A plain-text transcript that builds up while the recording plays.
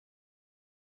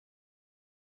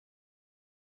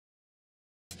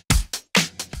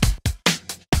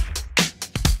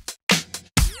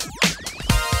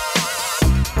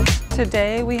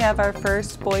Today we have our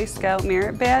first Boy Scout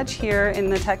Merit Badge here in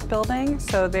the Tech Building.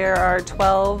 So there are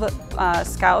 12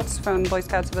 Scouts from Boy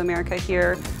Scouts of America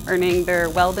here earning their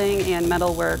Welding and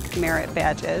Metalwork Merit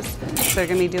Badges. So they're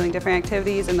going to be doing different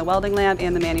activities in the welding lab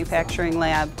and the manufacturing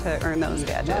lab to earn those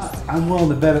badges. I'm willing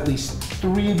to bet at least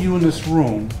 3 of you in this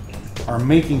room are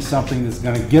making something that's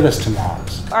going to get us to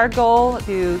Mars. Our goal is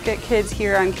to get kids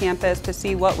here on campus to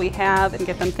see what we have and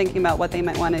get them thinking about what they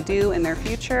might want to do in their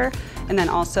future. And then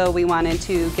also we wanted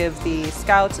to give the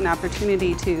Scouts an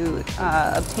opportunity to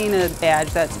obtain a badge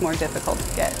that's more difficult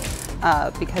to get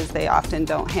because they often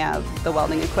don't have the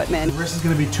welding equipment. This is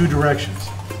going to be 2 directions.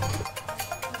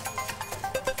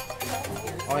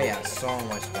 Oh yeah, so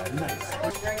much better. Nice.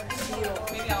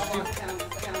 Maybe I'll walk down.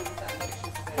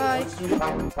 Bye.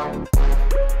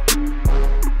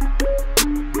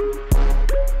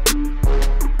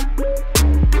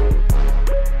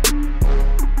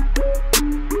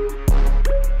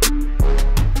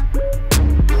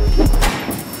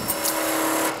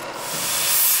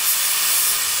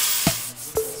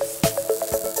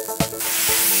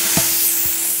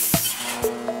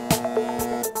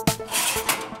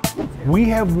 We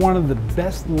have one of the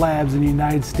best labs in the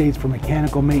United States for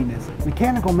mechanical maintenance.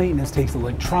 Mechanical maintenance takes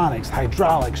electronics,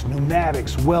 hydraulics,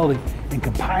 pneumatics, welding, and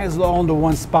compiles it all into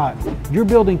one spot. You're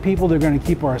building people that are going to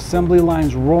keep our assembly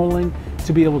lines rolling,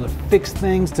 to be able to fix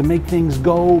things, to make things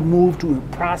go, move, to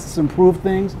process, improve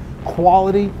things,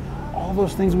 quality, all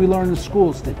those things we learn in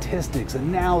school, statistics,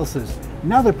 analysis.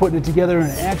 Now they're putting it together in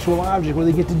an actual object where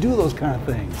they get to do those kind of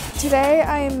things. Today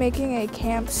I am making a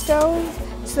camp stove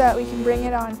so that we can bring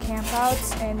it on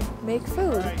campouts and make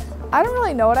food. I don't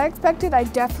really know what I expected. I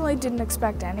definitely didn't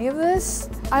expect any of this.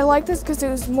 I like this because it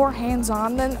was more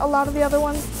hands-on than a lot of the other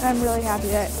ones, and I'm really happy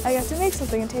that I got to make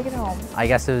something and take it home. I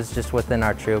guess it was just within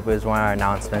our troop. It was one of our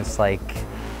announcements, like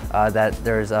that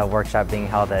there's a workshop being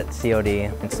held at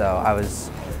COD, and so I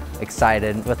was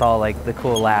excited with all like the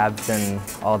cool labs and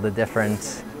all the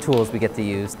different tools we get to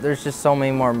use. There's just so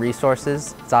many more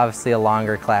resources. It's obviously a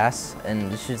longer class,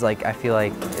 and it's just like I feel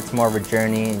like it's more of a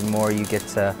journey and more you get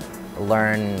to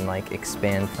learn and like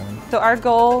expand from. So our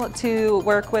goal to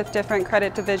work with different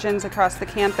credit divisions across the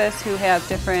campus who have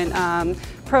different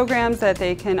programs that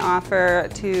they can offer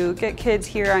to get kids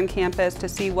here on campus to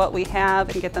see what we have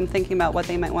and get them thinking about what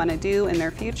they might want to do in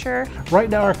their future. Right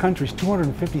now our country's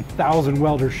 250,000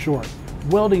 welders short.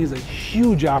 Welding is a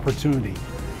huge opportunity.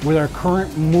 With our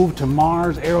current move to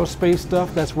Mars, aerospace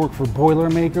stuff, that's work for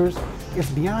Boilermakers. It's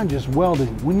beyond just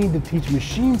welding. We need to teach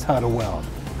machines how to weld,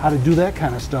 how to do that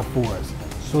kind of stuff for us.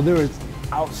 So there is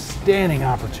outstanding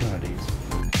opportunities.